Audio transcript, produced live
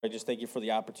just thank you for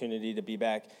the opportunity to be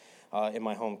back in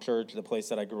my home church, the place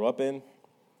that I grew up in.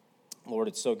 Lord,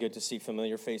 it's so good to see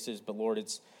familiar faces, but Lord,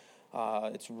 it's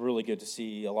really good to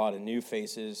see a lot of new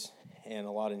faces and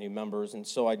a lot of new members. And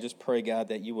so I just pray, God,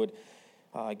 that you would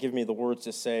give me the words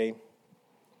to say.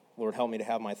 Lord, help me to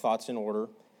have my thoughts in order.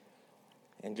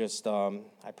 And just I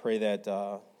pray that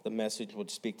the message would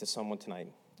speak to someone tonight.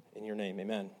 In your name,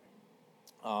 amen.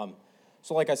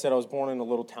 So like I said, I was born in a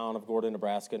little town of Gordon,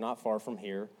 Nebraska, not far from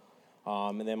here.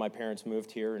 And then my parents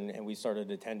moved here, and we started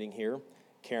attending here.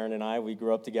 Karen and I, we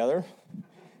grew up together.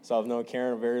 So I've known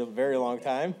Karen a very, very long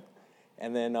time.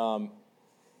 And then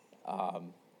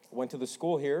went to the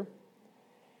school here.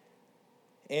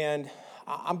 And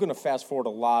I'm going to fast forward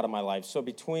a lot of my life. So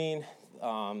between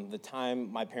the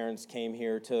time my parents came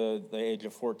here to the age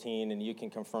of 14, and you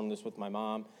can confirm this with my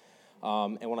mom,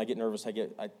 and when I get nervous,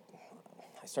 I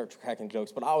start cracking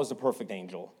jokes, but I was the perfect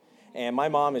angel. And my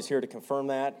mom is here to confirm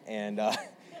that. And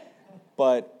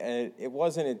but it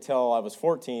wasn't until I was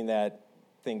 14 that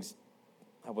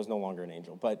I was no longer an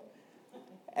angel. But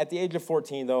at the age of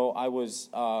 14, though, I was,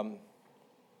 I'll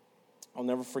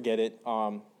never forget it,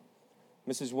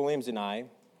 Mrs. Williams and I,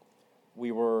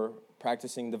 we were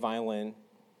practicing the violin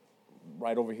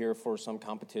right over here for some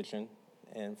competition.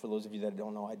 And for those of you that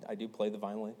don't know, I do play the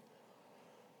violin.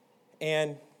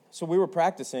 And so we were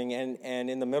practicing, and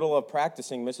in the middle of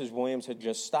practicing, Mrs. Williams had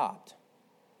just stopped.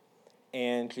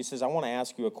 And she says, I want to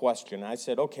ask you a question. And I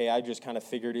said, okay, I just kind of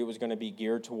figured it was going to be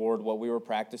geared toward what we were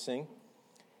practicing.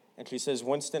 And she says,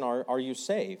 Winston, are you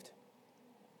saved?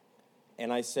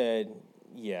 And I said,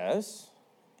 yes.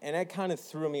 And that kind of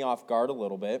threw me off guard a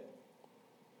little bit.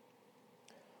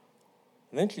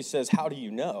 And then she says, how do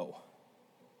you know?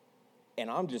 And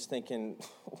I'm just thinking,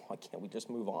 why can't we just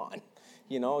move on?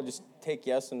 You know, just take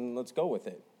yes and let's go with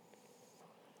it.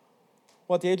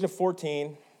 Well, at the age of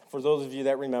 14, for those of you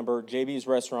that remember, JB's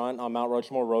Restaurant on Mount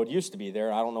Rushmore Road used to be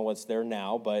there. I don't know what's there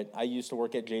now, but I used to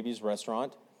work at JB's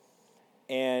Restaurant.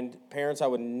 And parents, I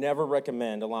would never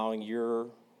recommend allowing your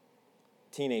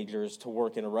teenagers to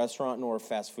work in a restaurant nor a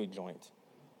fast food joint.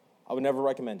 I would never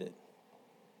recommend it.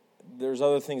 There's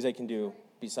other things they can do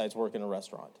besides work in a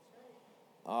restaurant.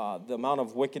 The amount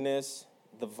of wickedness,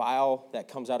 the vile that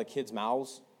comes out of kids'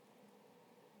 mouths,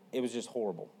 it was just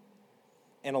horrible.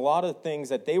 And a lot of things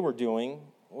that they were doing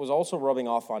was also rubbing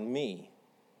off on me.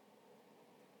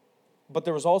 But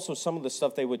there was also some of the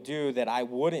stuff they would do that I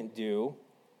wouldn't do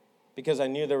because I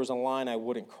knew there was a line I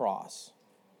wouldn't cross.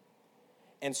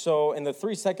 And so in the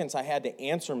 3 seconds I had to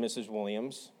answer Mrs.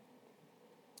 Williams,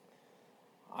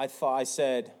 I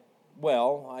said,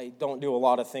 well, I don't do a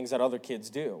lot of things that other kids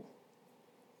do.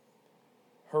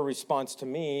 Her response to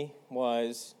me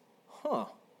was,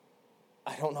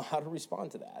 I don't know how to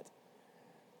respond to that.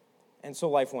 And so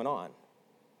life went on.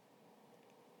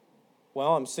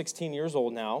 Well, I'm 16 years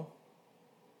old now.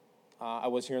 I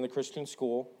was here in the Christian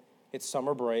school. It's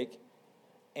summer break.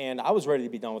 And I was ready to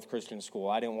be done with Christian school.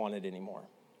 I didn't want it anymore.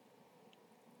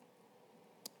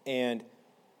 And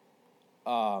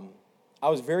I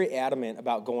was very adamant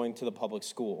about going to the public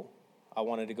school. I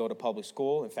wanted to go to public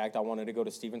school. In fact, I wanted to go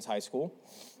to Stevens High School.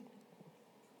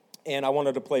 And I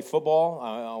wanted to play football.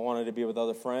 I wanted to be with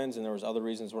other friends, and there was other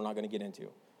reasons we're not going to get into.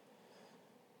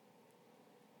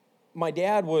 My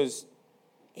dad was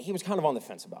kind of on the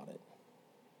fence about it.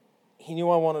 He knew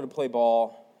I wanted to play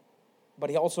ball, but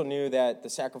he also knew that the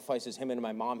sacrifices him and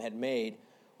my mom had made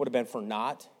would have been for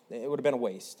naught. It would have been a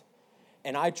waste.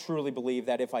 And I truly believe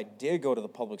that if I did go to the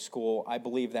public school, I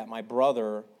believe that my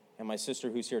brother and my sister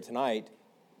who's here tonight,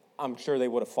 I'm sure they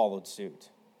would have followed suit.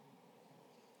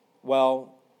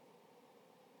 Well,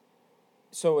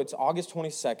 so it's August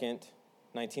 22nd,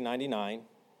 1999,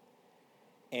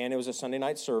 and it was a Sunday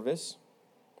night service,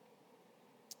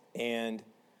 and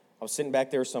I was sitting back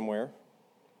there somewhere,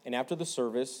 and after the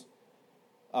service,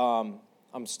 I'm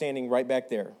standing right back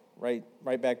there, right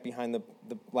back behind the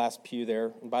last pew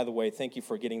there. And by the way, thank you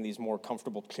for getting these more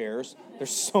comfortable chairs. They're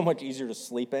so much easier to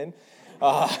sleep in.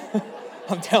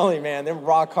 I'm telling you, man, them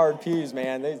rock-hard pews,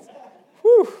 man.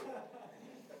 Whew.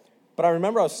 But I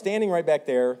remember I was standing right back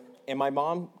there, and my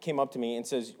mom came up to me and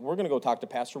says, we're going to go talk to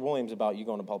Pastor Williams about you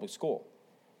going to public school.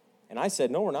 And I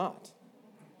said, no, we're not.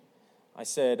 I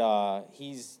said,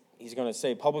 he's going to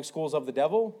say public school's of the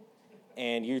devil,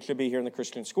 and you should be here in the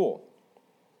Christian school.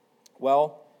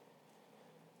 Well,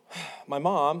 my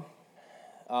mom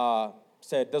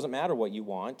said, doesn't matter what you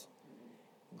want.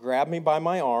 Grabbed me by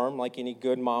my arm, like any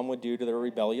good mom would do to their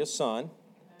rebellious son,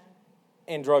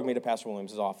 and drugged me to Pastor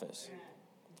Williams' office.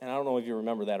 And I don't know if you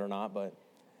remember that or not, but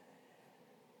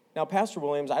now Pastor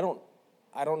Williams, I don't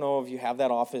know if you have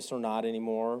that office or not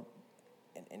anymore.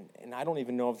 and I don't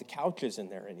even know if the couch is in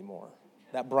there anymore.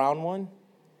 That brown one,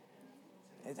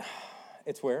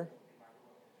 it's where?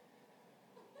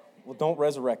 Well, don't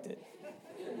resurrect it.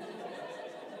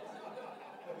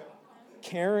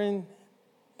 Karen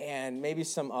and maybe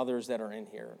some others that are in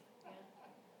here,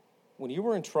 when you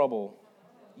were in trouble,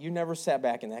 you never sat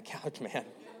back in that couch, man.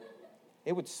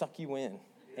 It would suck you in,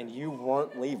 and you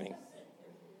weren't leaving.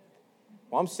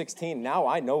 Well, I'm 16. Now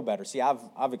I know better. See,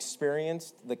 I've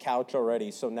experienced the couch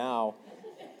already, so now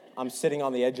I'm sitting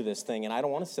on the edge of this thing, and I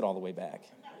don't want to sit all the way back.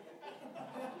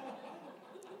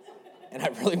 And I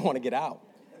really want to get out.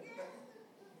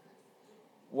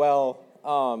 Well,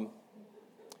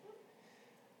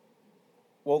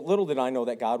 little did I know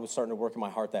that God was starting to work in my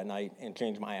heart that night and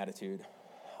change my attitude.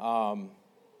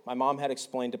 My mom had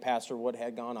explained to Pastor what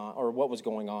had gone on, or what was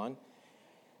going on.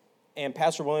 And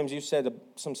Pastor Williams, you said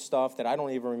some stuff that I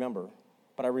don't even remember.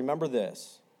 But I remember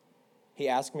this. He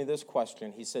asked me this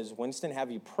question. He says, Winston, have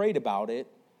you prayed about it?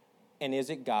 And is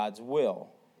it God's will?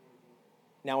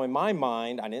 Now, in my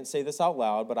mind, I didn't say this out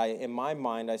loud, but in my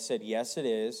mind, I said, yes, it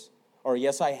is. Or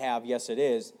yes, I have. Yes, it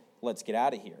is. Let's get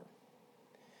out of here.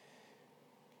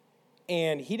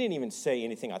 And he didn't even say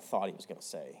anything I thought he was going to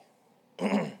say.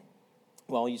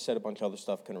 Well, you said a bunch of other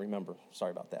stuff, couldn't remember.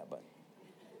 Sorry about that.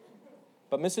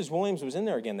 But Mrs. Williams was in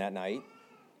there again that night,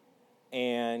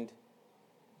 and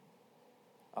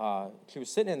she was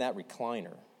sitting in that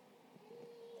recliner.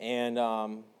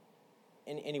 And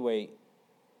anyway,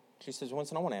 she says,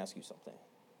 Winston, I want to ask you something.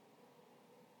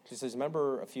 She says,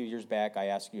 remember a few years back I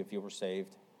asked you if you were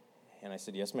saved? And I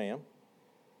said, yes, ma'am.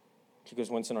 She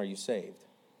goes, Winston, are you saved?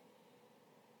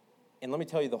 And let me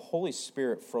tell you, the Holy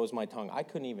Spirit froze my tongue. I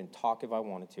couldn't even talk if I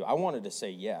wanted to. I wanted to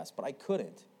say yes, but I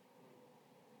couldn't.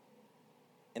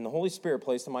 And the Holy Spirit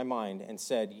placed in my mind and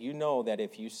said, you know that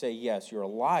if you say yes, you're a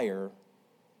liar,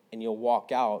 and you'll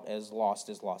walk out as lost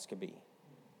could be.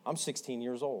 I'm 16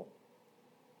 years old.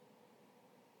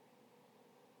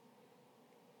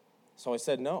 So I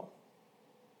said no.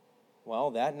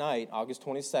 Well, that night, August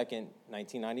 22nd,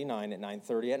 1999, at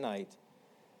 9:30 at night,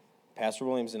 Pastor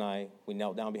Williams and I, we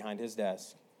knelt down behind his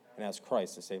desk and asked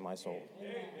Christ to save my soul.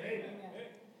 Amen.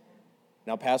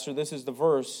 Now, Pastor, this is the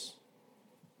verse.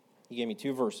 He gave me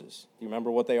 2 verses. Do you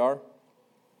remember what they are?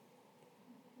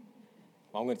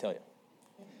 Well, I'm going to tell you.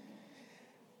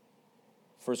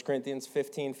 1 Corinthians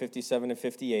 15, 57, and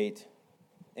 58.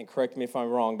 And correct me if I'm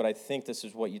wrong, but I think this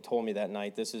is what you told me that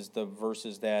night. This is the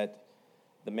verses that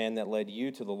the man that led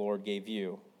you to the Lord gave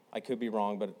you. I could be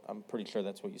wrong, but I'm pretty sure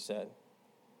that's what you said.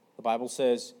 The Bible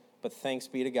says, but thanks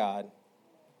be to God,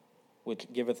 which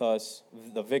giveth us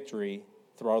the victory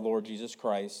through our Lord Jesus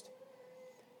Christ.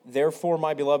 Therefore,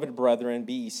 my beloved brethren,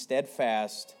 be ye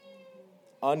steadfast,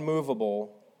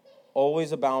 unmovable,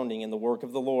 always abounding in the work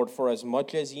of the Lord, for as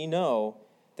much as ye know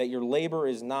that your labor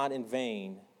is not in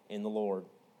vain in the Lord.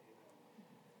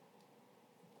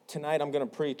 Tonight I'm going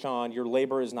to preach on your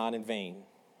labor is not in vain.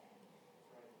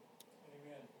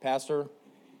 Amen. Pastor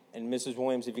and Mrs.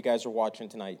 Williams, if you guys are watching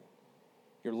tonight,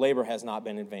 your labor has not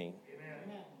been in vain.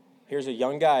 Amen. Here's a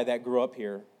young guy that grew up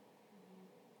here,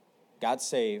 got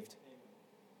saved,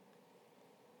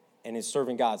 and is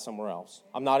serving God somewhere else.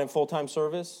 I'm not in full-time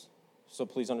service, so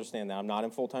please understand that. I'm not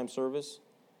in full-time service.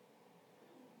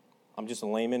 I'm just a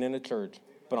layman in a church,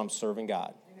 but I'm serving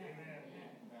God.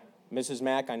 Amen. Mrs.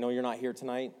 Mack, I know you're not here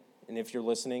tonight, and if you're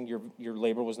listening, your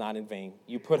labor was not in vain.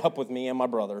 You put up with me and my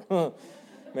brother.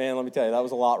 Man, let me tell you, that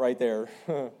was a lot right there.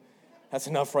 That's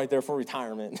enough right there for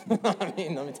retirement. I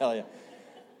mean, let me tell you.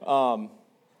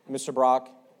 Mr.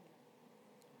 Brock,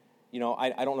 you know,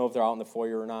 I don't know if they're out in the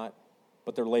foyer or not,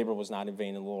 but their labor was not in vain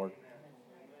in the Lord.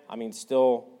 I mean,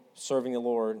 still serving the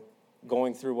Lord,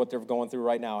 going through what they're going through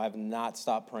right now. I have not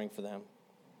stopped praying for them.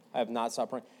 I have not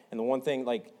stopped praying. And the one thing,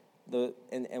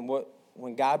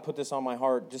 when God put this on my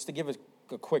heart, just to give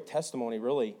a quick testimony,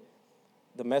 really,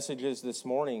 the message is this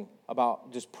morning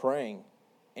about just praying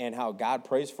and how God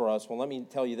prays for us. Well, let me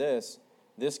tell you this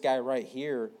guy right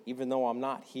here, even though I'm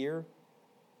not here,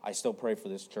 I still pray for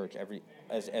this church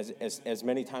as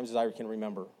many times as I can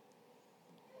remember.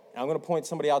 And I'm going to point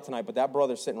somebody out tonight, but that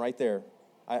brother sitting right there,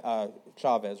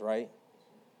 Chavez, right?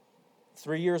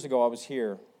 3 years ago, I was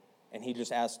here, and he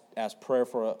just asked prayer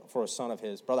for a son of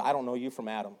his. Brother, I don't know you from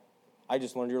Adam. I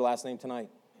just learned your last name tonight,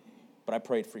 but I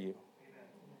prayed for you. Amen.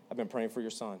 I've been praying for your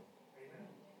son. Amen.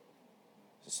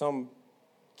 Some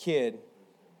kid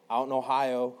out in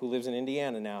Ohio who lives in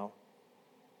Indiana now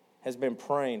has been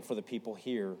praying for the people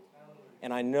here.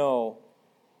 And I know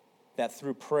that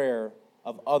through prayer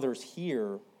of others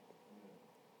here,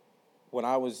 when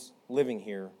I was living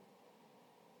here,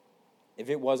 If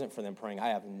it wasn't for them praying, I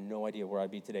have no idea where I'd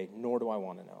be today, nor do I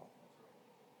want to know.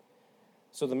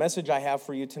 So the message I have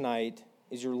for you tonight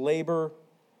is your labor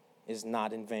is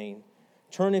not in vain.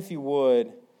 Turn, if you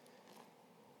would,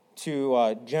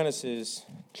 to Genesis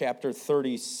chapter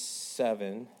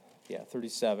 37. Yeah,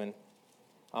 37.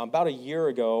 About a year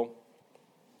ago,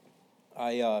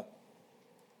 I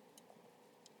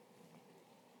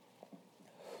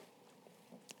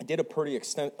did a pretty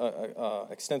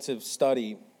extensive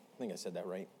study, I think I said that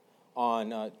right,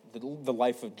 on the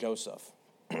life of Joseph.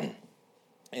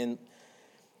 And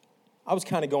I was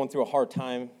kind of going through a hard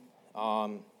time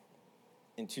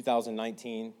in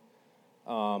 2019.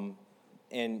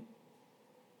 And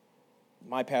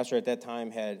my pastor at that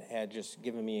time had just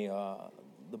given me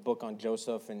the book on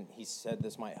Joseph, and he said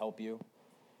this might help you,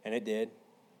 and it did.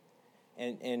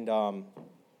 And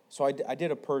so I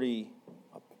did a pretty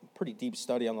deep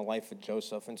study on the life of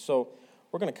Joseph, and so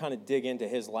we're going to kind of dig into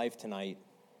his life tonight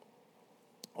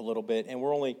a little bit, and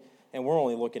we're only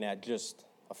looking at just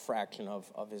a fraction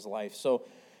of his life. So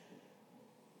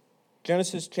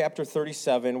Genesis chapter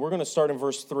 37, we're going to start in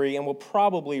verse 3, and we'll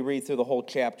probably read through the whole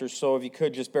chapter, so if you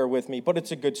could just bear with me, but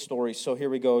it's a good story. So here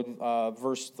we go.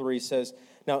 Verse 3 says,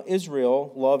 "Now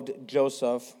Israel loved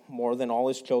Joseph more than all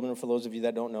his children." For those of you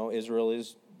that don't know, Israel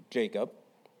is Jacob.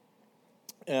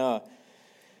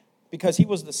 Because he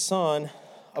was the son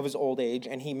of his old age,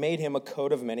 and he made him a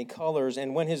coat of many colors.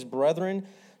 And when his brethren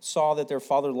saw that their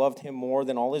father loved him more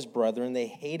than all his brethren, they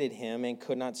hated him and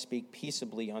could not speak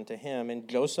peaceably unto him. And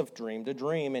Joseph dreamed a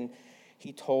dream, and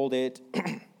he told it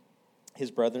his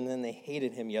brethren, and they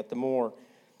hated him yet the more.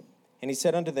 And he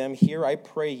said unto them, "Hear, I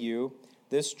pray you,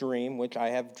 this dream which I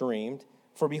have dreamed.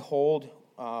 For behold,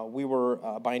 we were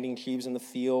binding sheaves in the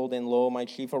field, and lo, my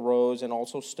chief arose and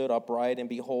also stood upright. And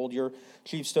behold, your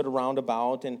chief stood around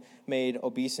about and made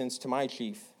obeisance to my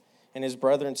chief. And his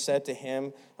brethren said to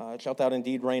him, Shalt thou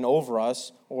indeed reign over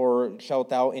us, or shalt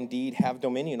thou indeed have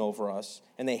dominion over us?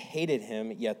 And they hated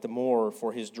him yet the more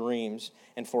for his dreams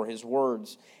and for his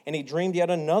words. And he dreamed yet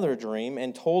another dream,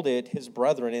 and told it his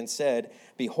brethren, and said,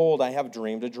 Behold, I have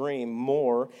dreamed a dream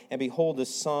more, and behold, the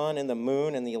sun and the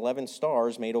moon and the 11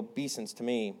 stars made obeisance to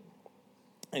me.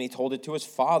 And he told it to his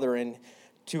father and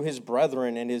to his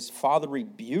brethren, and his father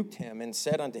rebuked him, and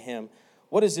said unto him,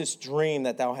 What is this dream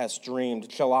that thou hast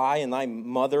dreamed? Shall I and thy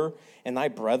mother and thy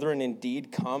brethren indeed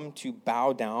come to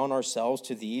bow down ourselves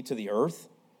to thee to the earth?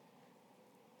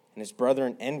 And his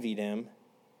brethren envied him.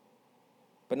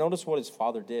 But notice what his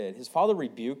father did. His father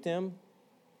rebuked him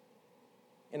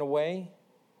in a way.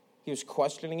 He was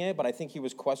questioning it, but I think he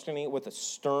was questioning it with a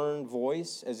stern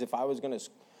voice, as if I was going to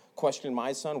question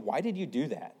my son. Why did you do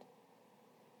that?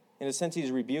 In a sense,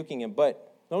 he's rebuking him.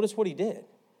 But notice what he did.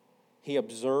 He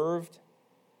observed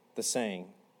the saying.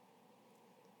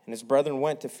 And his brethren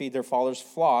went to feed their father's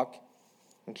flock.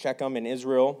 And Shechem and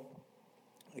Israel,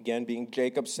 again being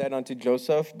Jacob, said unto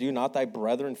Joseph, Do not thy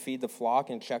brethren feed the flock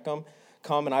in Shechem?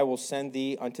 Come, and I will send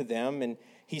thee unto them. And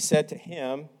he said to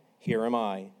him, Here am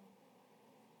I.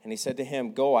 And he said to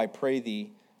him, Go, I pray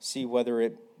thee, see whether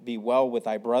it be well with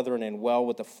thy brethren and well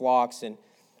with the flocks, and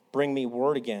bring me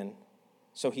word again.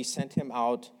 So he sent him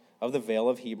out of the vale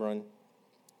of Hebron,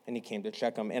 and he came to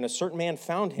Shechem. And a certain man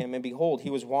found him, and behold,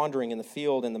 he was wandering in the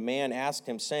field. And the man asked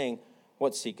him, saying,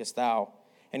 What seekest thou?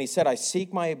 And he said, I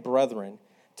seek my brethren.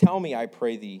 Tell me, I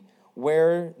pray thee,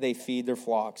 where they feed their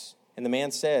flocks. And the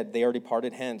man said, They are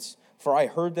departed hence. For I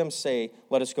heard them say,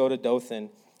 Let us go to Dothan.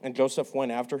 And Joseph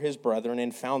went after his brethren,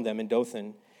 and found them in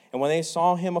Dothan. And when they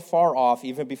saw him afar off,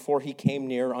 even before he came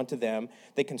near unto them,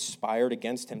 they conspired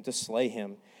against him to slay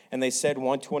him. And they said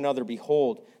one to another,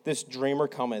 Behold, this dreamer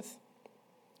cometh.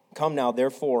 Come now,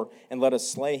 therefore, and let us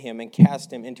slay him, and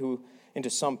cast him into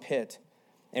some pit.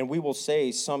 And we will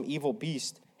say, Some evil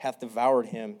beast hath devoured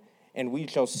him, and we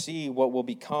shall see what will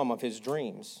become of his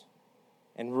dreams.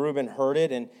 And Reuben heard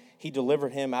it, and he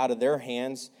delivered him out of their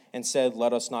hands, and said,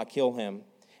 Let us not kill him.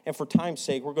 And for time's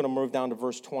sake, we're going to move down to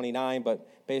verse 29, but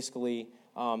basically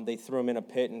they threw him in a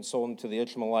pit and sold him to the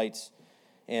Ishmaelites,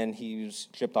 and he was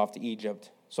shipped off to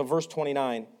Egypt. So verse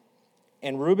 29,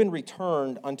 And Reuben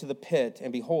returned unto the pit,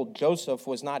 and behold, Joseph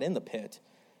was not in the pit.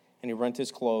 And he rent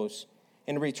his clothes,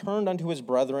 and returned unto his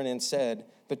brethren, and said,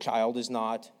 The child is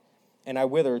not, and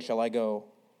whither shall I go?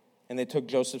 And they took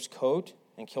Joseph's coat,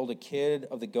 and killed a kid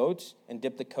of the goats, and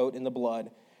dipped the coat in the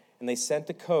blood. And they sent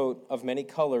the coat of many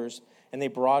colors, and they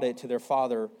brought it to their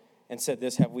father, and said,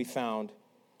 This have we found.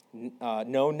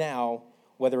 Know now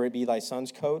whether it be thy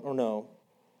son's coat or no.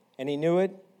 And he knew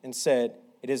it, and said,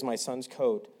 It is my son's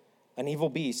coat. An evil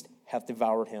beast hath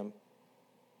devoured him.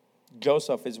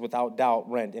 Joseph is without doubt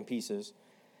rent in pieces.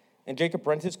 And Jacob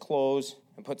rent his clothes,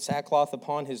 and put sackcloth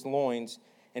upon his loins,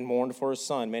 and mourned for his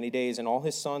son many days. And all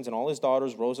his sons and all his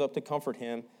daughters rose up to comfort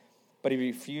him, but he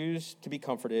refused to be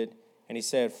comforted. And he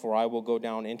said, For I will go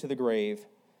down into the grave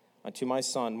unto my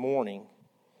son mourning.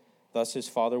 Thus his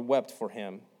father wept for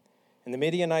him. And the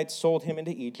Midianites sold him into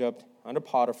Egypt under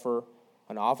Potiphar,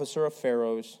 an officer of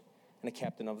Pharaoh's, and a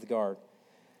captain of the guard.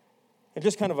 And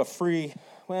just kind of a free,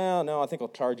 well, no, I think I'll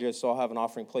charge you, so I'll have an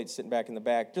offering plate sitting back in the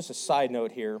back. Just a side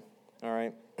note here, all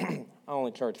right? I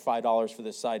only charge $5 for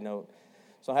this side note.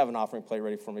 So I have an offering plate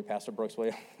ready for me, Pastor Brooks. Will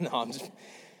you? No, I'm just, it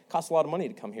costs a lot of money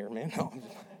to come here, man.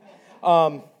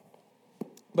 No.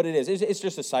 But it is. It's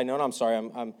just a side note. I'm sorry.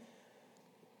 I'm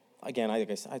again, I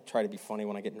try to be funny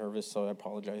when I get nervous, so I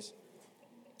apologize.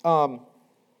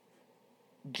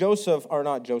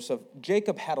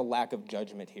 Jacob had a lack of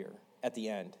judgment here at the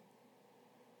end.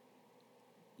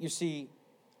 You see,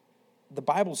 the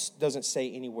Bible doesn't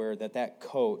say anywhere that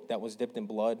coat that was dipped in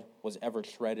blood was ever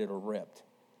shredded or ripped,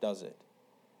 does it?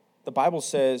 The Bible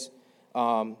says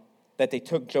that they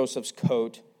took Joseph's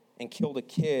coat and killed a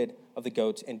kid of the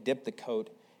goats and dipped the coat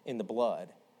in the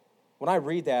blood. When I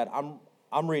read that,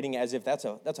 I'm reading as if that's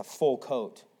a full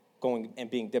coat going and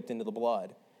being dipped into the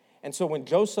blood. And so when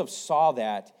Joseph saw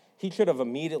that, he should have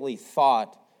immediately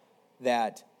thought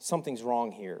that something's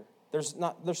wrong here. There's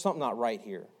something not right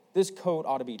here. This coat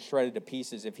ought to be shredded to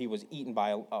pieces if he was eaten by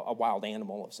a wild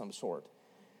animal of some sort.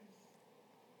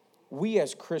 We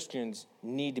as Christians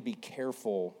need to be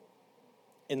careful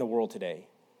in the world today.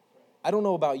 I don't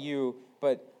know about you,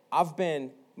 but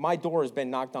my door has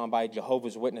been knocked on by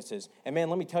Jehovah's Witnesses. And man,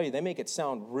 let me tell you, they make it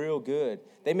sound real good.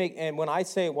 And when I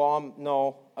say,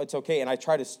 no, it's okay, and I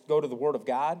try to go to the Word of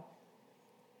God,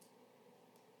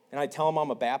 and I tell them I'm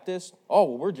a Baptist,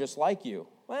 we're just like you.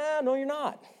 Well, no, you're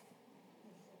not.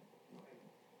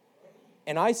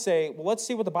 And I say, let's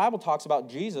see what the Bible talks about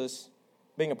Jesus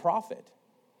being a prophet.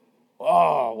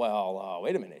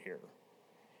 Wait a minute here.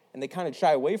 And they kind of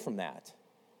shy away from that.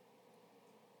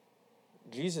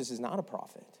 Jesus is not a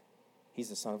prophet. He's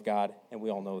the Son of God, and we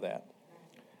all know that.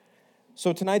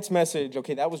 So tonight's message,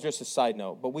 okay, that was just a side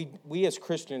note, but we as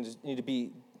Christians need to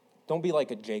don't be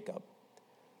like a Jacob.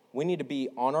 We need to be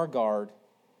on our guard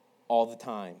all the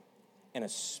time, and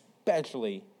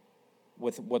especially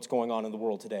with what's going on in the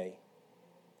world today.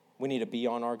 We need to be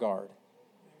on our guard.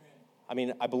 I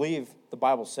mean, I believe the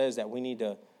Bible says that we need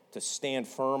to stand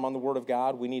firm on the Word of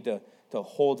God. We need to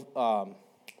hold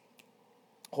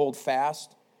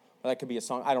fast. Well, that could be a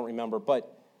song, I don't remember.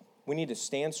 But we need to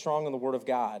stand strong on the Word of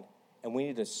God, and we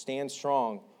need to stand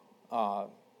strong.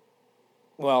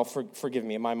 Forgive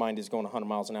me, my mind is going 100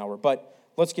 miles an hour. But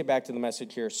let's get back to the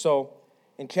message here. So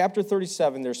in chapter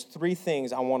 37, there's 3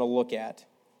 things I want to look at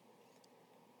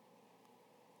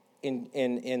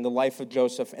in the life of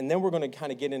Joseph, and then we're going to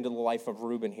kind of get into the life of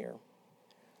Reuben here.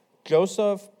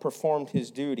 Joseph performed his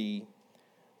duty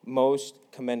most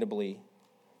commendably.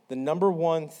 The number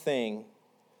one thing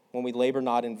when we labor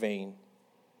not in vain,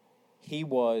 he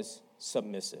was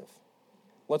submissive.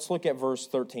 Let's look at verse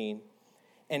 13.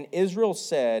 And Israel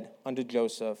said unto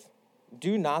Joseph,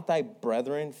 Do not thy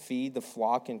brethren feed the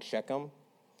flock in Shechem?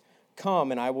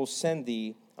 Come, and I will send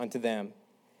thee unto them.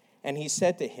 And he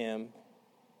said to him,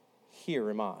 Here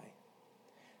am I.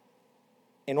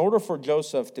 In order for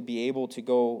Joseph to be able to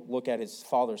go look at his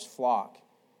father's flock,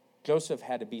 Joseph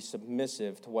had to be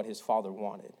submissive to what his father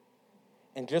wanted.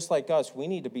 And just like us, we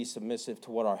need to be submissive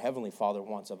to what our Heavenly Father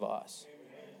wants of us.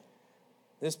 Amen.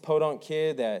 This podunk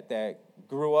kid that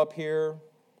grew up here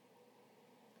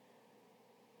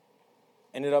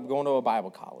ended up going to a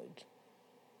Bible college.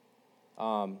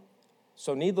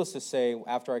 So needless to say,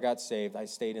 after I got saved, I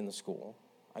stayed in the school.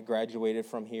 I graduated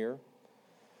from here.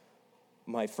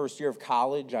 My first year of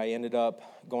college, I ended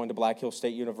up going to Black Hills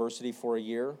State University for a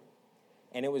year.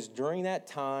 And it was during that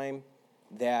time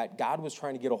that God was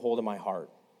trying to get a hold of my heart.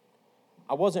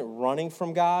 I wasn't running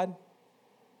from God,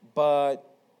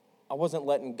 but I wasn't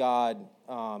letting God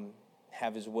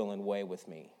have his will and way with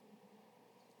me.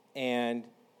 And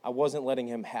I wasn't letting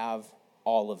him have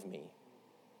all of me.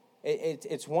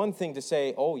 It's one thing to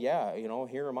say,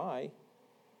 here am I.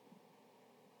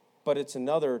 But it's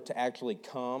another to actually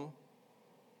come,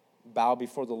 bow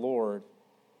before the Lord,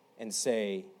 and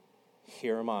say,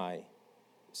 Here am I,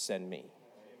 send me.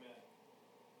 Amen.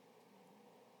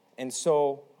 And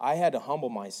so I had to humble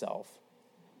myself.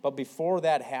 But before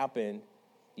that happened,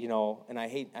 and I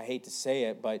hate to say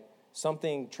it, but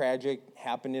something tragic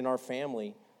happened in our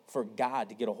family for God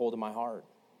to get a hold of my heart.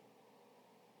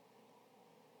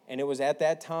 And it was at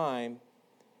that time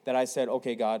that I said,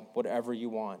 okay, God, whatever you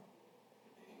want.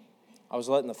 I was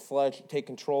letting the flesh take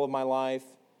control of my life.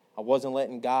 I wasn't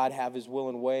letting God have his will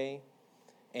and way.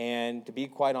 And to be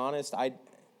quite honest, the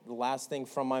last thing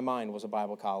from my mind was a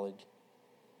Bible college.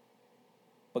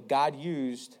 But God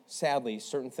used, sadly,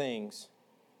 certain things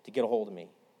to get a hold of me.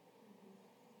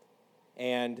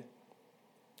 And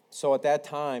so at that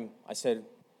time, I said,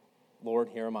 Lord,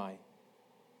 here am I. You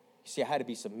see, I had to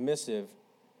be submissive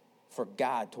for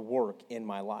God to work in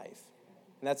my life.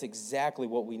 And that's exactly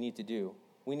what we need to do.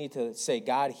 We need to say,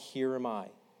 God, here am I.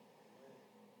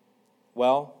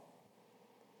 Well,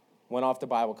 went off to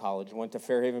Bible college. Went to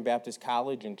Fairhaven Baptist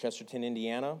College in Chesterton,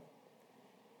 Indiana.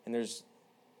 And there's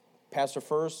Pastor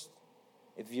First.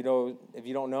 If you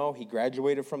don't know, he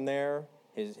graduated from there.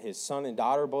 His son and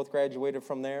daughter both graduated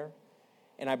from there.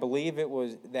 And I believe it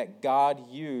was that God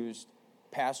used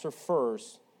Pastor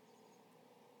First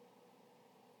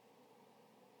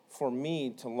for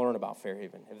me to learn about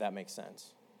Fairhaven, if that makes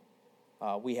sense.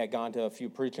 We had gone to a few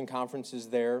preaching conferences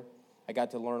there. I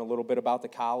got to learn a little bit about the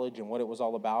college and what it was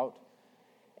all about.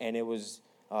 And it was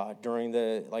during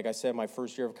like I said, my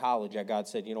first year of college, that God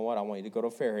said, you know what, I want you to go to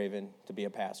Fairhaven to be a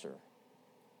pastor.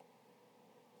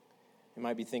 You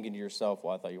might be thinking to yourself,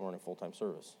 well, I thought you weren't in full-time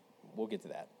service. We'll get to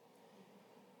that.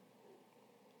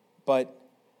 But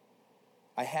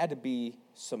I had to be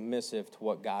submissive to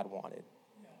what God wanted.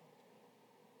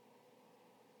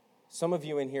 Some of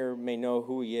you in here may know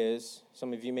who he is.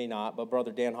 Some of you may not, but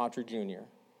Brother Dan Hawtrey Jr.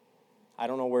 I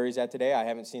don't know where he's at today. I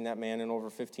haven't seen that man in over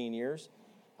 15 years.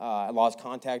 I lost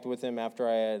contact with him after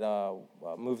I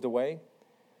had moved away.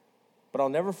 But I'll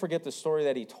never forget the story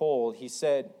that he told. He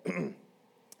said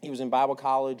he was in Bible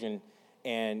college,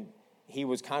 and he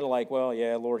was kind of like, well,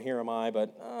 yeah, Lord, here am I,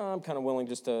 but I'm kind of willing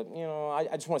just to,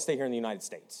 I just want to stay here in the United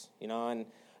States, and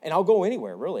I'll go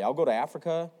anywhere, really. I'll go to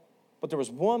Africa. But there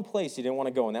was one place he didn't want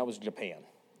to go, and that was Japan.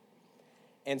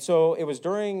 And so it was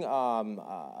during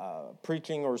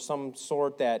preaching or some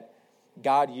sort that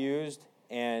God used,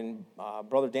 and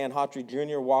Brother Dan Hawtrey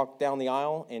Jr. walked down the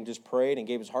aisle and just prayed and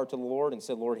gave his heart to the Lord and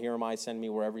said, Lord, here am I, send me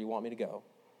wherever you want me to go.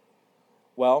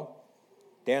 Well,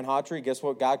 Dan Hawtrey, guess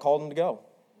what God called him to go?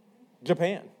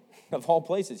 Japan, of all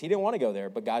places. He didn't want to go there,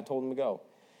 but God told him to go.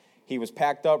 He was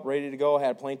packed up, ready to go,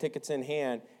 had plane tickets in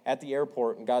hand at the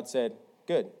airport, and God said,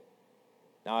 good.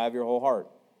 Now I have your whole heart.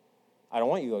 I don't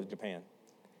want you to go to Japan.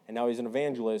 And now he's an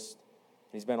evangelist,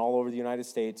 and he's been all over the United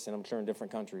States, and I'm sure in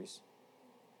different countries.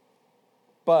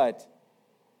 But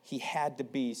he had to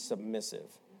be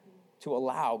submissive to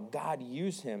allow God to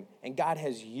use him, and God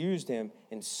has used him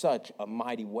in such a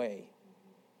mighty way.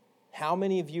 How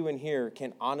many of you in here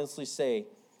can honestly say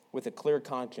with a clear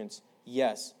conscience,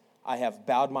 yes, I have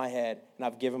bowed my head, and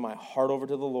I've given my heart over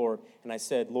to the Lord, and I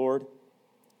said, Lord,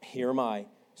 here am I,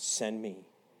 send me.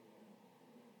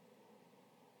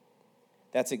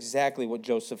 That's exactly what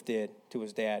Joseph did to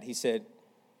his dad. He said,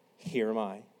 here am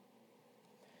I.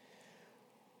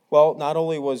 Well, not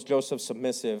only was Joseph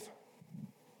submissive,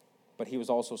 but he was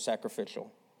also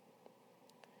sacrificial.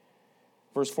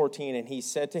 Verse 14, and he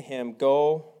said to him,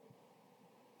 go,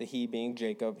 the he being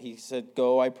Jacob, he said,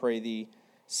 go, I pray thee,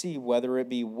 see whether it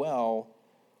be well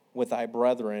with thy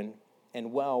brethren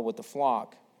and well with the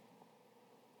flock.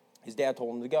 His dad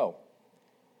told him to go.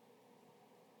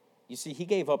 You see, he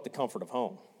gave up the comfort of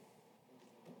home.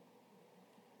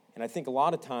 And I think a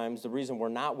lot of times the reason we're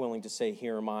not willing to say,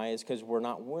 here am I, is because we're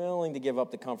not willing to give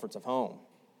up the comforts of home.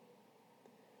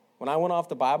 When I went off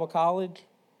to Bible college,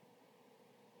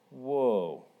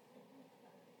 whoa.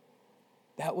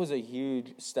 That was a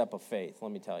huge step of faith,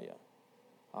 let me tell you.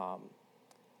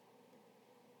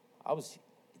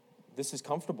 This is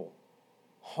comfortable.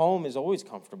 Home is always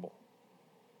comfortable.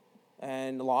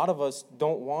 And a lot of us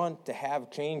don't want to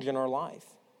have change in our life.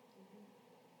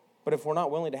 But if we're not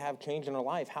willing to have change in our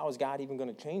life, how is God even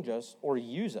going to change us or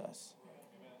use us?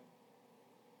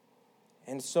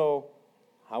 And so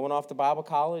I went off to Bible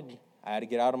college. I had to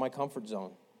get out of my comfort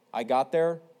zone. I got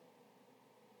there.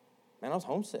 Man, I was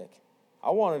homesick. I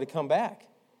wanted to come back.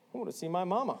 I wanted to see my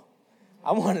mama.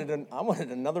 I wanted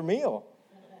another meal.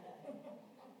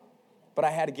 But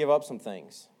I had to give up some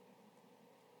things.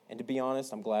 And to be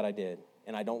honest, I'm glad I did.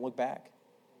 And I don't look back.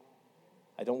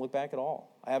 I don't look back at all.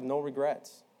 I have no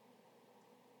regrets.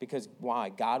 Because why?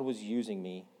 God was using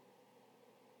me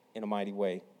in a mighty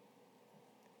way.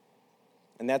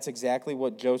 And that's exactly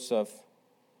what Joseph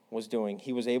was doing.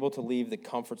 He was able to leave the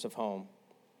comforts of home.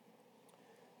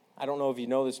 I don't know if you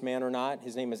know this man or not.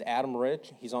 His name is Adam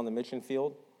Rich. He's on the mission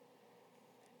field.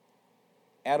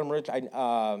 Adam Rich,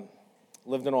 I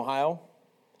lived in Ohio.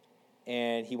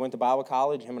 And he went to Bible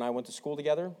college. Him and I went to school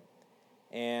together.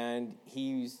 And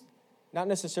he's not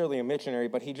necessarily a missionary,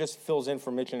 but he just fills in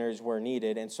for missionaries where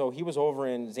needed. And so he was over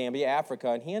in Zambia,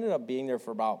 Africa, and he ended up being there for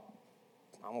about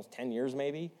almost 10 years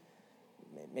maybe.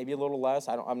 maybe a little less.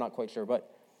 I'm not quite sure. But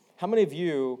how many of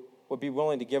you would be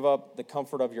willing to give up the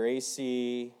comfort of your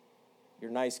AC,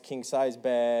 your nice king-size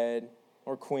bed,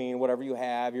 or queen, whatever you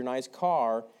have, your nice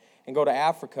car, and go to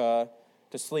Africa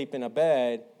to sleep in a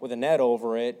bed with a net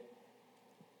over it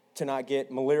to not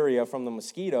get malaria from the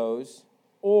mosquitoes,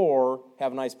 or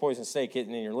have a nice poison steak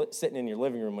sitting in your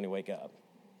living room when you wake up?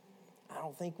 I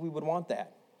don't think we would want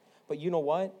that. But you know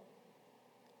what?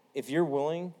 If you're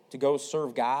willing to go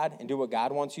serve God and do what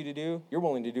God wants you to do, you're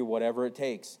willing to do whatever it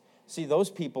takes. See, those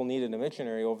people needed a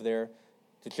missionary over there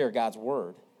to share God's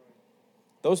word.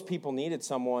 Those people needed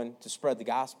someone to spread the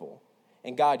gospel.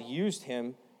 And God used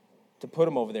him to put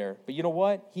him over there. But you know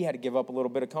what? He had to give up a little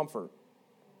bit of comfort.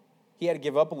 He had to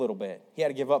give up a little bit. He had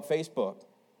to give up Facebook.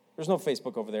 There's no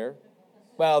Facebook over there.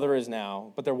 Well, there is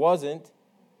now, but there wasn't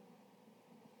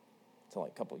until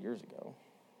like a couple of years ago.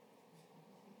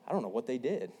 I don't know what they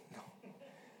did.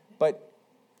 But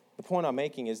the point I'm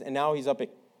making is, and now he's up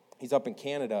in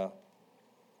Canada,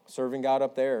 serving God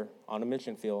up there on a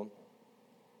mission field.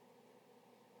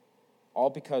 All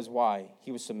because why?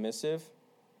 He was submissive,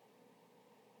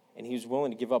 and he was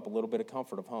willing to give up a little bit of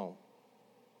comfort of home.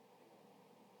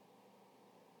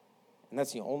 And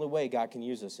that's the only way God can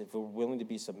use us, if we're willing to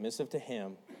be submissive to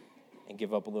him and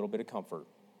give up a little bit of comfort.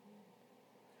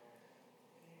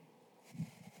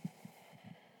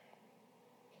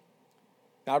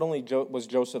 Not only was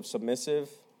Joseph submissive,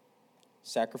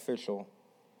 sacrificial,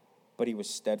 but he was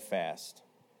steadfast.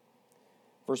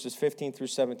 Verses 15 through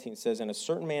 17 says, "And a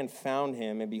certain man found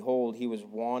him, and behold, he was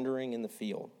wandering in the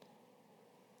field."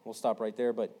 We'll stop right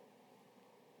there, but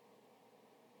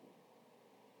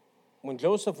when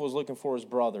Joseph was looking for his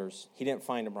brothers, he didn't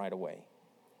find them right away.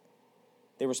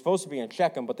 They were supposed to be in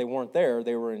Shechem, but they weren't there.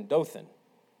 They were in Dothan.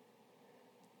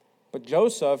 But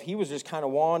Joseph, he was just kind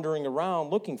of wandering around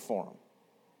looking for them.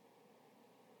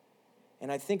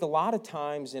 And I think a lot of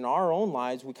times in our own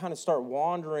lives, we kind of start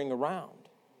wandering around.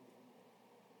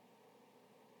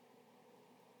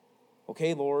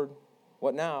 Okay, Lord,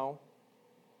 what now?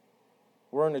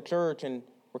 We're in the church, and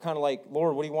we're kind of like,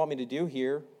 Lord, what do you want me to do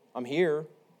here? I'm here.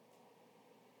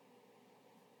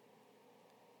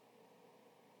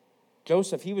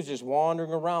 Joseph, he was just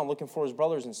wandering around looking for his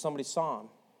brothers, and somebody saw him.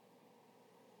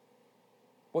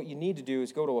 What you need to do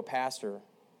is go to a pastor and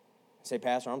say,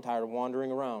 Pastor, I'm tired of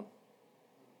wandering around.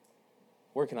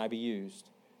 Where can I be used?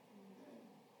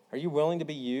 Are you willing to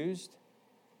be used?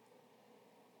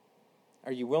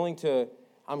 Are you willing to?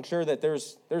 I'm sure that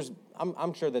there's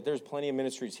plenty of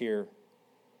ministries here.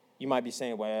 You might be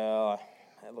saying, well,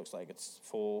 it looks like it's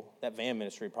full. That van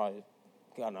ministry probably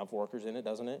got enough workers in it,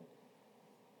 doesn't it?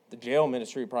 The jail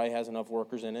ministry probably has enough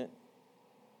workers in it.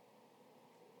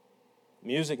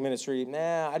 Music ministry,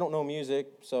 I don't know music,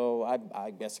 so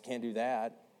I guess I can't do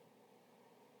that.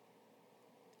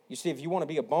 You see, if you want to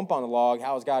be a bump on the log,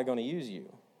 how is God going to use you?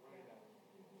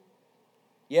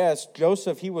 Yes,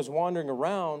 Joseph, he was wandering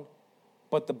around,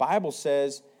 but the Bible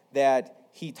says that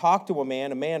he talked to a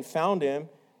man found him,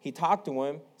 he talked to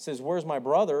him, says, where's my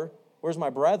brother? Where's my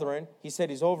brethren? He said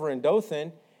he's over in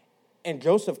Dothan, and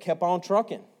Joseph kept on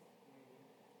trucking.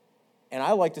 And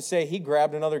I like to say he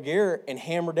grabbed another gear and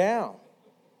hammered down.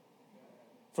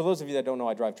 For those of you that don't know,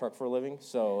 I drive truck for a living,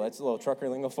 so that's a little trucker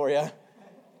lingo for you.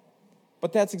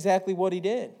 But that's exactly what he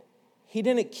did. He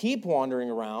didn't keep wandering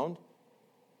around.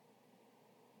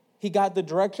 He got the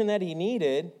direction that he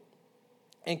needed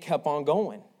and kept on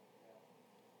going.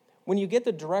 When you get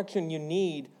the direction you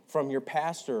need from your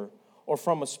pastor or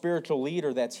from a spiritual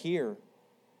leader that's here,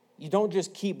 you don't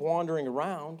just keep wandering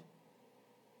around.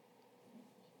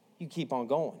 You keep on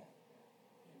going.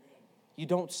 You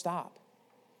don't stop.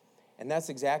 And that's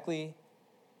exactly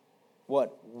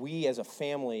what we as a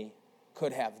family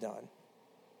could have done.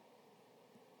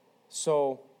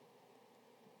 So,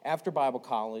 after Bible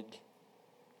college,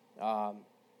 I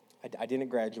didn't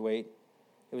graduate.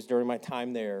 It was during my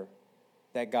time there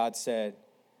that God said,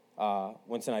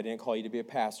 Winston, I didn't call you to be a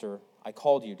pastor. I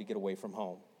called you to get away from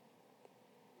home.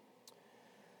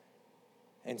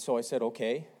 And so I said,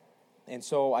 okay. And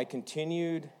so I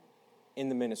continued in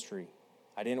the ministry.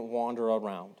 I didn't wander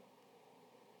around.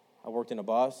 I worked in a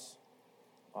bus,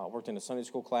 worked in a Sunday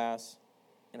school class,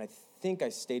 and I think I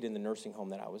stayed in the nursing home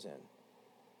that I was in.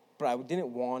 But I didn't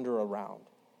wander around.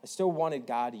 I still wanted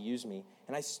God to use me,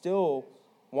 and I still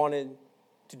wanted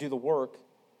to do the work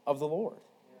of the Lord.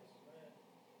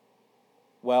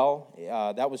 Well,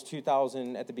 that was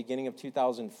 2000. At the beginning of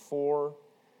 2004,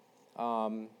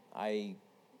 I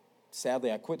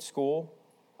quit school,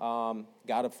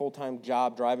 got a full-time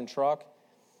job driving truck,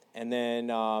 and then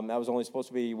that was only supposed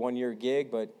to be a 1-year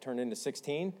gig, but turned into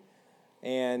 16.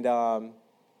 And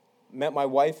met my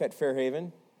wife at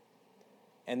Fairhaven,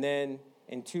 and then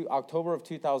in October of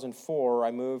 2004,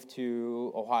 I moved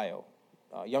to Ohio,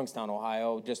 Youngstown,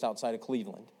 Ohio, just outside of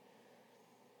Cleveland.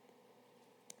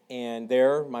 And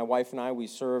there, my wife and I, we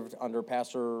served under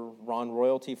Pastor Ron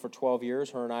Royalty for 12 years.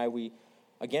 Her and I, we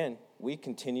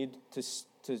continued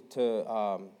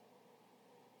to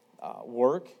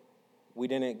work. We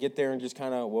didn't get there and just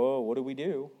kind of, whoa, what do we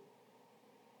do?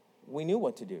 We knew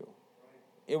what to do.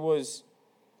 It was,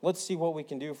 let's see what we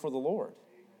can do for the Lord.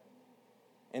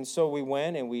 And so we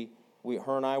went, and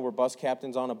her and I were bus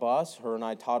captains on a bus. Her and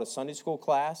I taught a Sunday school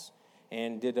class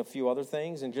and did a few other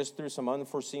things. And just through some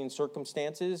unforeseen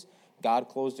circumstances, God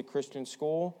closed a Christian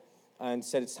school and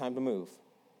said it's time to move.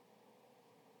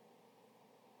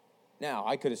 Now,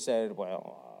 I could have said,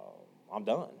 well, I'm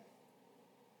done.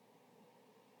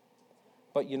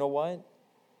 But you know what?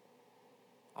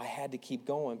 I had to keep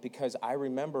going, because I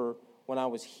remember when I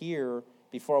was here,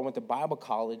 before I went to Bible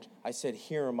college, I said,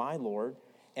 here am I, Lord,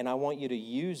 and I want you to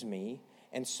use me.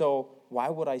 And so why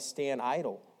would I stand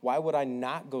idle? Why would I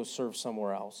not go serve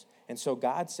somewhere else? And so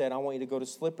God said, I want you to go to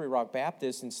Slippery Rock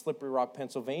Baptist in Slippery Rock,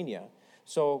 Pennsylvania.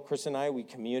 So Chris and I, we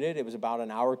commuted. It was about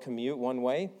an hour commute one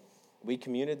way. We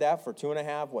commuted that for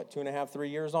 2.5, 3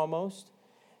 years almost.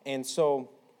 And so,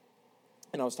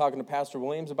 and I was talking to Pastor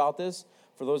Williams about this.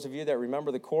 For those of you that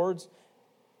remember the Cords,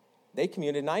 they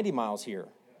commuted 90 miles here.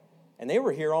 And they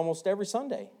were here almost every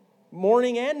Sunday,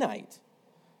 morning and night.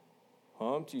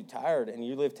 I'm too tired, and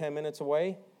you live 10 minutes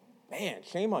away? Man,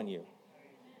 shame on you.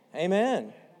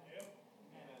 Amen.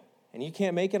 And you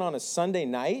can't make it on a Sunday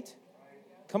night?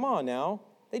 Come on now.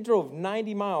 They drove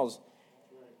 90 miles.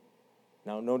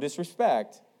 Now, no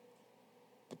disrespect,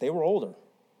 but they were older.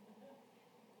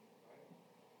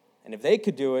 And if they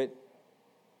could do it,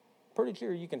 pretty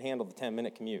sure you can handle the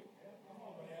 10-minute commute.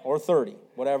 Or 30,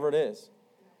 whatever it is.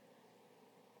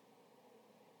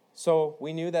 So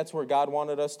we knew that's where God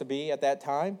wanted us to be at that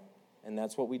time, and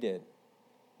that's what we did.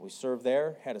 We served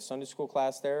there, had a Sunday school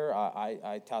class there.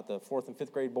 I taught the 4th and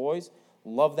 5th grade boys.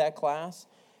 Loved that class.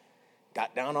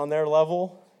 Got down on their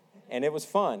level, and it was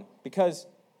fun because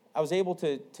I was able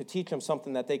to teach them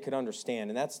something that they could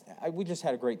understand, and we just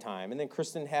had a great time. And then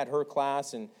Kristen had her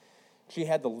class, and she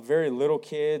had the very little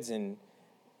kids, and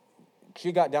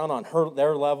she got down on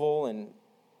their level, and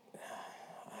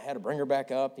I had to bring her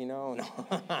back up, you know.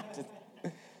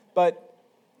 But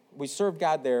we served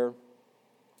God there,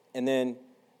 and then,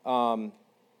 now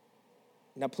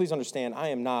please understand,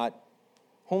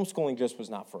 homeschooling just was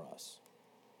not for us.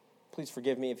 Please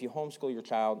forgive me if you homeschool your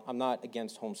child. I'm not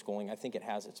against homeschooling. I think it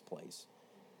has its place.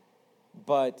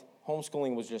 But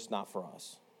homeschooling was just not for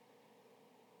us.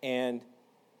 And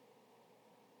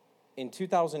in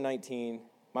 2019,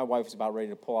 my wife was about ready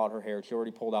to pull out her hair. She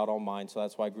already pulled out all mine, so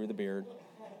that's why I grew the beard.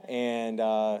 And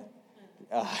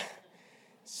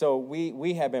so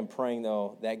we have been praying,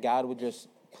 though, that God would just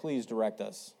please direct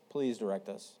us. Please direct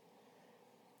us.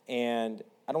 And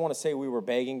I don't want to say we were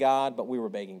begging God, but we were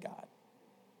begging God.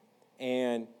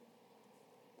 And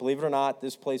believe it or not,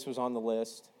 this place was on the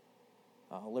list,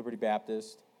 Liberty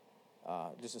Baptist.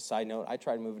 Just a side note, I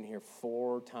tried moving here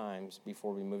 4 times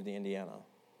before we moved to Indiana.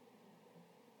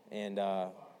 And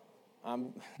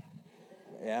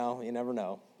you never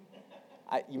know.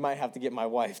 You might have to get my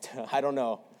wife to, I don't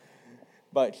know.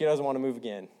 But she doesn't want to move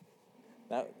again.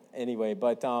 Anyway,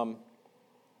 but, God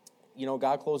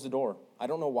closed the door. I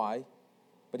don't know why,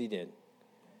 but he did.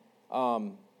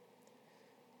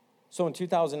 So in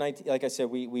 2019, like I said,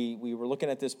 we were looking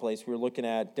at this place. We were looking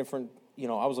at different,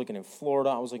 I was looking in Florida.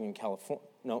 I was looking in California.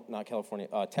 No, not California.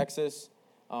 Texas,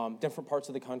 different parts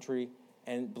of the country.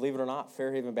 And believe it or not,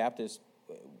 Fairhaven Baptist,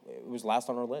 it was last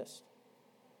on our list.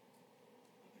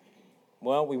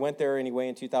 Well, we went there anyway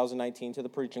in 2019 to the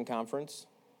preaching conference.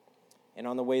 And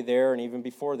on the way there, and even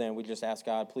before then, we just asked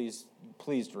God, please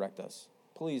direct us.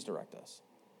 Please direct us.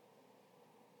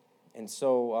 And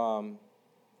so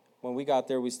when we got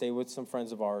there, we stayed with some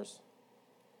friends of ours.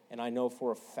 And I know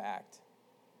for a fact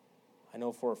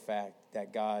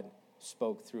that God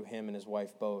spoke through him and his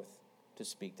wife both to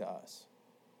speak to us.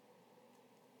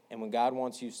 And when God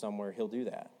wants you somewhere, he'll do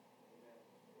that.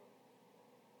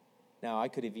 Now, I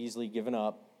could have easily given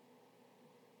up.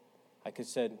 I could have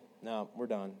said, no, we're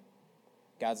done.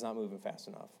 God's not moving fast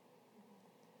enough.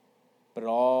 But it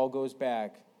all goes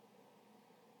back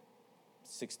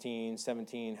 16,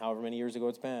 17, however many years ago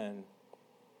it's been,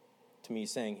 to me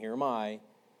saying, here am I,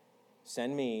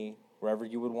 send me wherever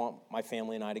you would want my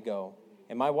family and I to go.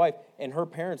 And my wife and her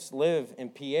parents live in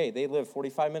PA. They live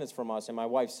 45 minutes from us. And my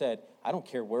wife said, I don't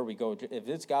care where we go. If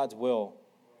it's God's will,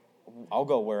 I'll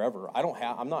go wherever.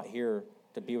 I'm not here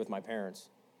to be with my parents.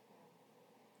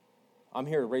 I'm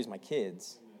here to raise my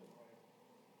kids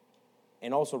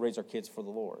and also raise our kids for the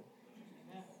Lord.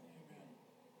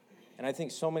 And I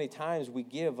think so many times we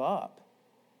give up.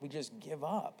 We just give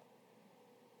up.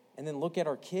 And then look at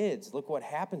our kids. Look what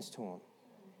happens to them.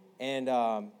 And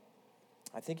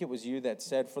I think it was you that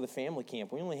said for the family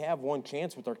camp, we only have one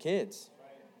chance with our kids.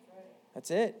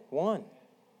 That's it, one.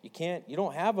 You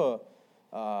don't have a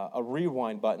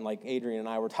rewind button like Adrian and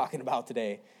I were talking about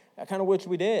today. I kind of wish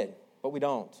we did, but we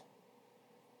don't.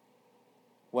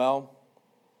 Well,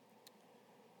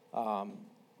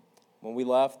 when we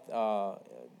left a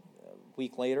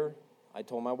week later, I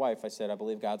told my wife, I said, I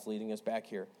believe God's leading us back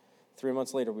here. 3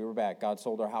 months later, we were back. God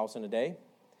sold our house in a day.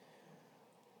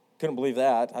 Couldn't believe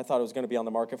that. I thought it was going to be on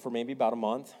the market for maybe about a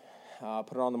month.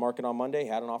 Put it on the market on Monday,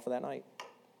 had an offer that night.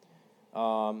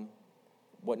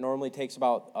 What normally takes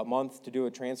about a month to do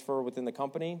a transfer within the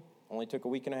company only took a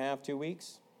week and a half, 2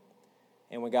 weeks.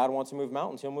 And when God wants to move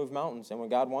mountains, he'll move mountains. And when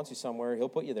God wants you somewhere, he'll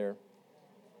put you there.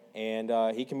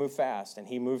 And he can move fast, and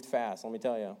he moved fast, let me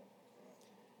tell you.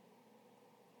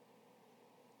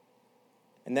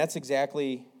 And that's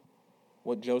exactly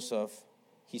what Joseph,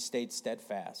 he stayed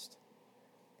steadfast.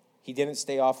 He didn't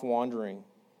stay off wandering.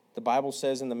 The Bible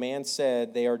says, and the man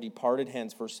said, they are departed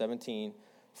hence, verse 17,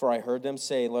 for I heard them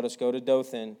say, let us go to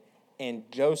Dothan. And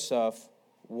Joseph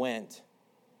went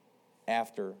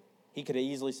after. He could have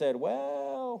easily said,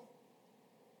 well,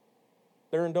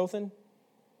 they're in Dothan?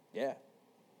 Yeah.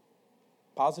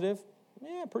 Positive?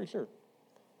 Yeah, pretty sure.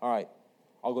 All right,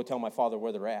 I'll go tell my father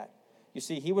where they're at. You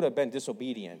see, he would have been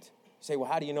disobedient. You say, well,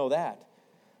 how do you know that?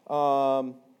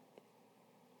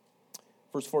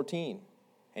 Verse 14,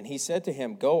 and he said to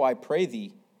him, go, I pray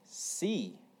thee,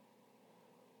 see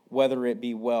whether it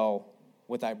be well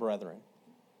with thy brethren.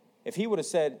 If he would have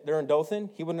said, they're in Dothan,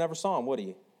 he would have never saw him, would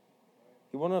he?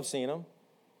 He wouldn't have seen him.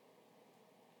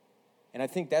 And I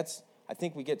think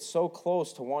we get so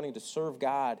close to wanting to serve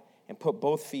God and put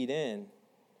both feet in,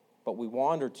 but we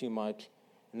wander too much,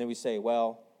 and then we say,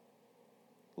 well,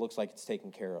 it looks like it's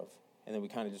taken care of. And then we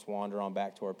kind of just wander on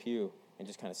back to our pew and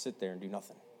just kind of sit there and do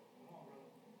nothing.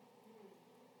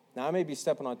 Now, I may be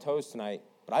stepping on toes tonight,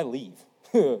 but I leave.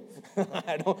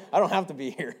 I don't have to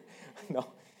be here.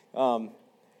 No.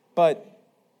 But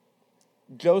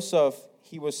Joseph,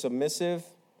 he was submissive,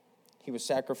 he was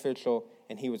sacrificial,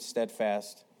 and he was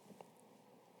steadfast.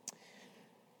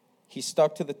 He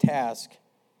stuck to the task,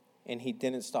 and he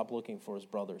didn't stop looking for his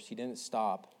brothers. He didn't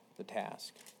stop the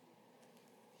task.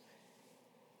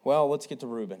 Well, let's get to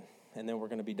Reuben, and then we're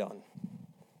going to be done.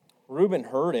 Reuben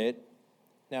heard it.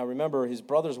 Now, remember, his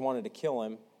brothers wanted to kill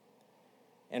him,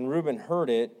 and Reuben heard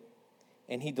it,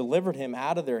 and he delivered him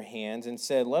out of their hands and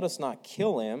said, let us not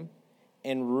kill him.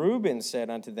 And Reuben said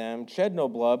unto them, shed no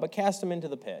blood, but cast him into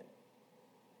the pit.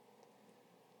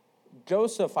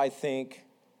 Joseph, I think,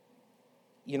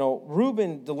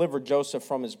 Reuben delivered Joseph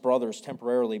from his brothers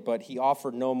temporarily, but he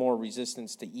offered no more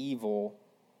resistance to evil.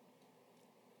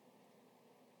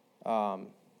 Can't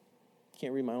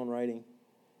read my own writing.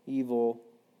 Evil.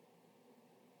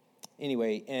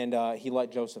 Anyway, and he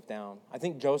let Joseph down. I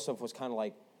think Joseph was kind of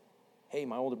like, hey,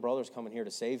 my older brother's coming here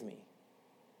to save me.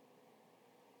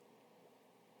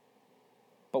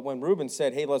 But when Reuben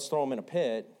said, hey, let's throw him in a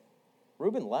pit,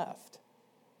 Reuben left.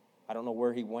 I don't know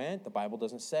where he went. The Bible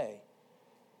doesn't say.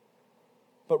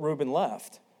 But Reuben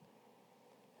left.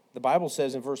 The Bible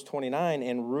says in verse 29,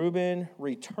 and Reuben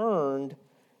returned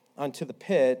unto the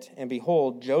pit, and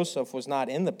behold, Joseph was not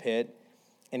in the pit,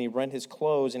 and he rent his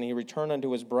clothes, and he returned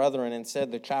unto his brethren, and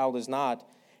said, the child is not,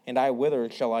 and I whither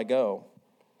shall I go?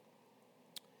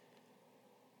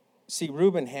 See,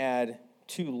 Reuben had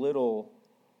too little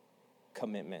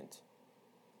commitment.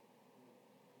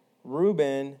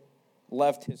 Reuben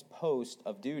left his post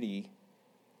of duty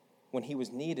when he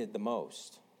was needed the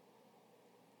most.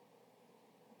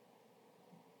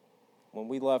 When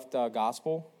we left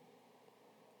gospel,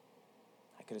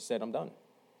 I could have said, I'm done.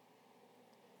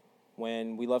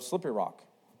 When we left Slippery Rock,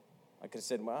 I could have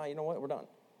said, well, you know what, we're done.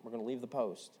 We're going to leave the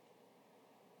post.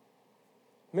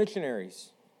 Missionaries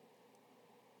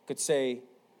could say,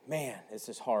 man, this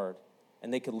is hard,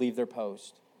 and they could leave their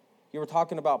post. You were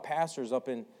talking about pastors up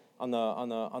on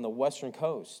the western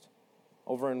coast,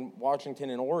 over in Washington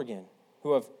and Oregon,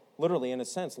 who have literally, in a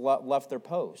sense, left their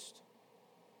post.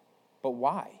 But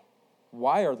why?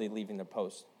 Why are they leaving their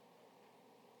post?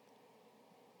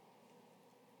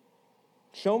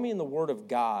 Show me in the Word of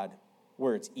God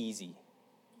where it's easy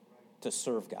to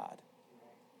serve God.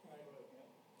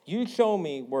 You show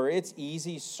me where it's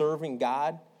easy serving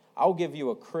God, I'll give you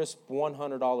a crisp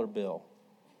 $100 bill.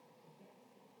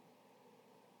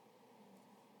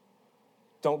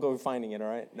 Don't go finding it, all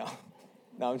right?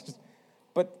 No,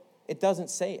 It doesn't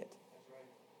say it.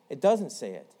 It doesn't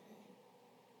say it.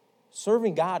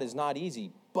 Serving God is not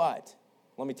easy, but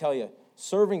let me tell you,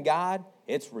 serving God,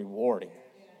 it's rewarding.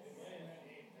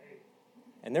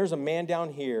 And there's a man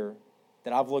down here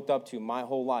that I've looked up to my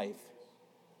whole life.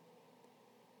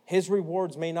 His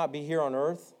rewards may not be here on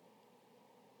earth,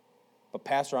 but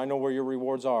Pastor, I know where your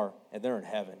rewards are, and they're in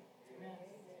heaven.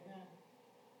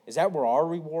 Is that where our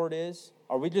reward is?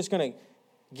 Are we just going to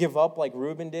give up like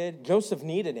Reuben did? Joseph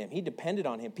needed him. He depended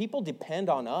on him. People depend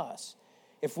on us.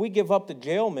 If we give up the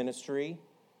jail ministry,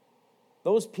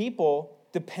 those people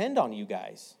depend on you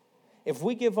guys. If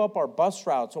we give up our bus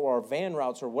routes or our van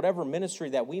routes or whatever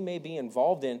ministry that we may be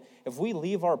involved in, if we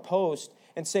leave our post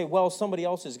and say, well, somebody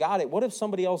else has got it, what if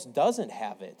somebody else doesn't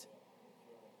have it?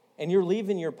 And you're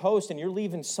leaving your post and you're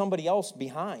leaving somebody else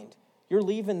behind. You're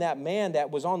leaving that man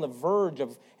that was on the verge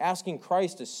of asking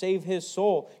Christ to save his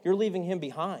soul, you're leaving him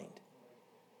behind.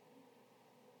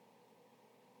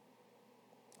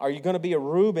 Are you going to be a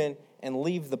Reuben and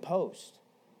leave the post?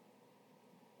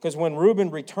 Because when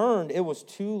Reuben returned, it was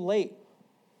too late.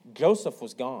 Joseph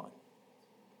was gone.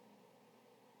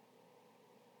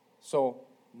 So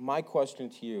my question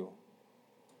to you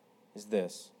is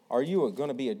this. Are you going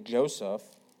to be a Joseph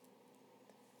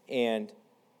and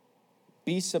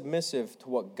be submissive to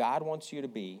what God wants you to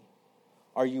be?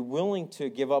 Are you willing to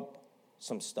give up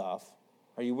some stuff?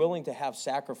 Are you willing to have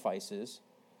sacrifices?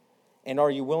 And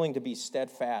are you willing to be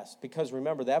steadfast? Because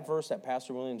remember, that verse that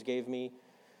Pastor Williams gave me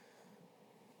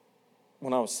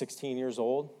when I was 16 years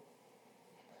old.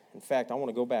 In fact, I want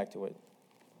to go back to it,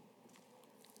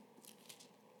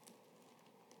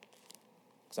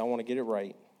 because I want to get it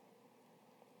right.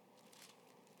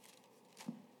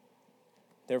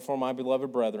 Therefore, my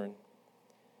beloved brethren,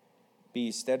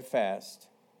 be steadfast,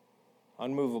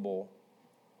 unmovable,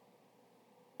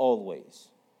 always.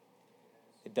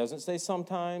 It doesn't say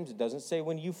sometimes. It doesn't say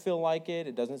when you feel like it.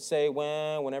 It doesn't say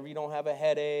whenever you don't have a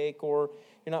headache or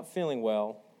you're not feeling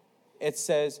well. It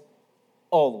says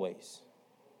always,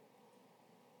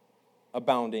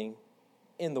 abounding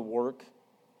in the work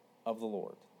of the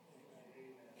Lord.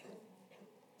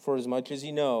 For as much as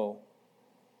you know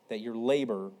that your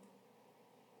labor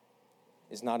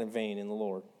is not in vain in the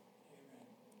Lord.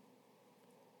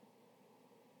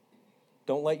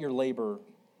 Don't let your labor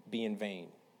be in vain.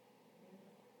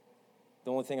 The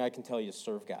only thing I can tell you is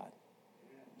serve God.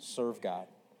 Serve God.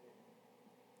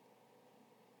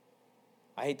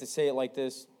 I hate to say it like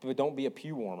this, but don't be a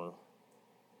pew warmer.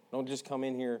 Don't just come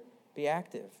in here. Be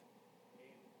active.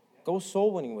 Go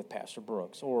soul winning with Pastor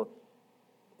Brooks or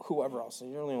whoever else.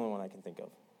 You're the only one I can think of.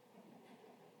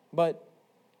 But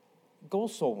go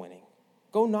soul winning.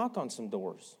 Go knock on some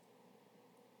doors.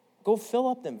 Go fill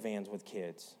up them vans with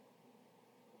kids.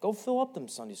 Go fill up them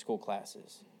Sunday school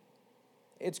classes.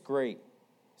 It's great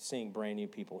seeing brand new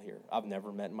people here I've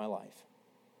never met in my life.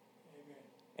 Amen.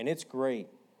 And it's great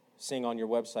seeing on your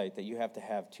website that you have to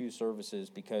have 2 services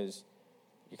because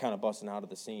you're kind of busting out of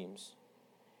the seams.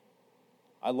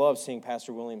 I love seeing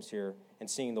Pastor Williams here and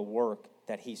seeing the work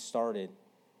that he started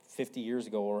 50 years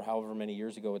ago or however many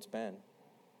years ago it's been.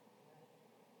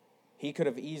 He could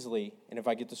have easily, and if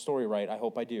I get the story right, I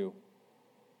hope I do,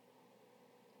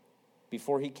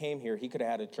 before he came here, he could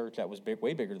have had a church that was big,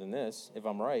 way bigger than this, if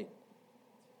I'm right.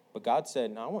 But God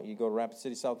said, no, I want you to go to Rapid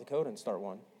City, South Dakota and start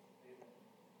one.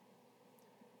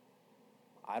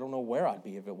 I don't know where I'd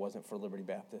be if it wasn't for Liberty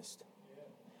Baptist.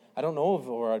 I don't know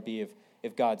where I'd be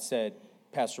if God said,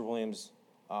 Pastor Williams,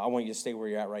 I want you to stay where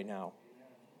you're at right now.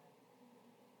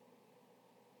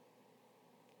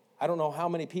 I don't know how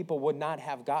many people would not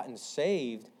have gotten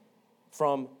saved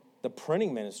from the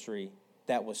printing ministry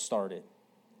that was started.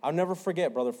 I'll never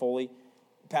forget, Brother Foley,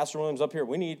 Pastor Williams up here,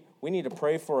 we need to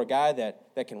pray for a guy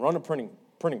that can run a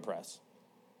printing press.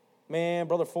 Man,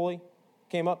 Brother Foley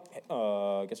came up,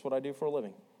 guess what I do for a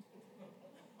living?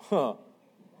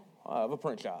 I have a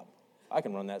print shop. I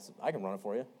can run that. I can run it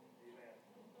for you.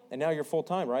 And now you're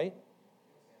full-time, right?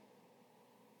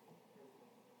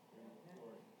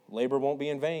 Labor won't be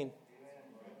in vain.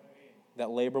 That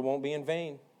labor won't be in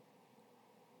vain.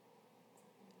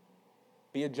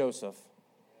 Be a Joseph.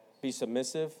 Be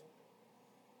submissive.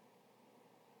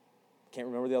 Can't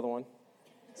remember the other one.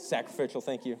 Sacrificial,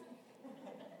 thank you.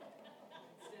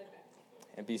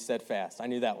 And be steadfast. I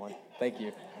knew that one. Thank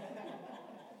you.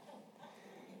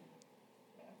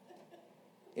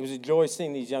 It was a joy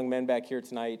seeing these young men back here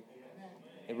tonight.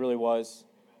 It really was.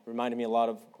 It reminded me a lot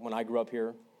of when I grew up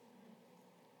here.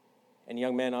 And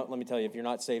young men, let me tell you, if you're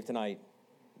not saved tonight,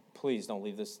 please don't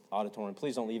leave this auditorium.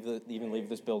 Please don't even leave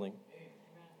this building.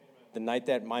 The night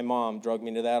that my mom drugged me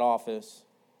into that office,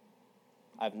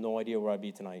 I have no idea where I'd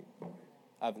be tonight.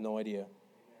 I have no idea.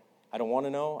 I don't want to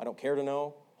know. I don't care to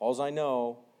know. All I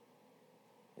know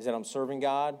is that I'm serving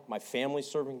God. My family's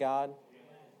serving God.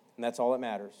 And that's all that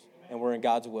matters. And we're in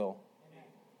God's will.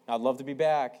 I'd love to be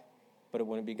back, but it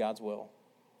wouldn't be God's will.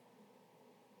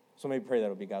 So maybe pray that it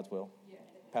would be God's will.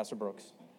 Pastor Brooks.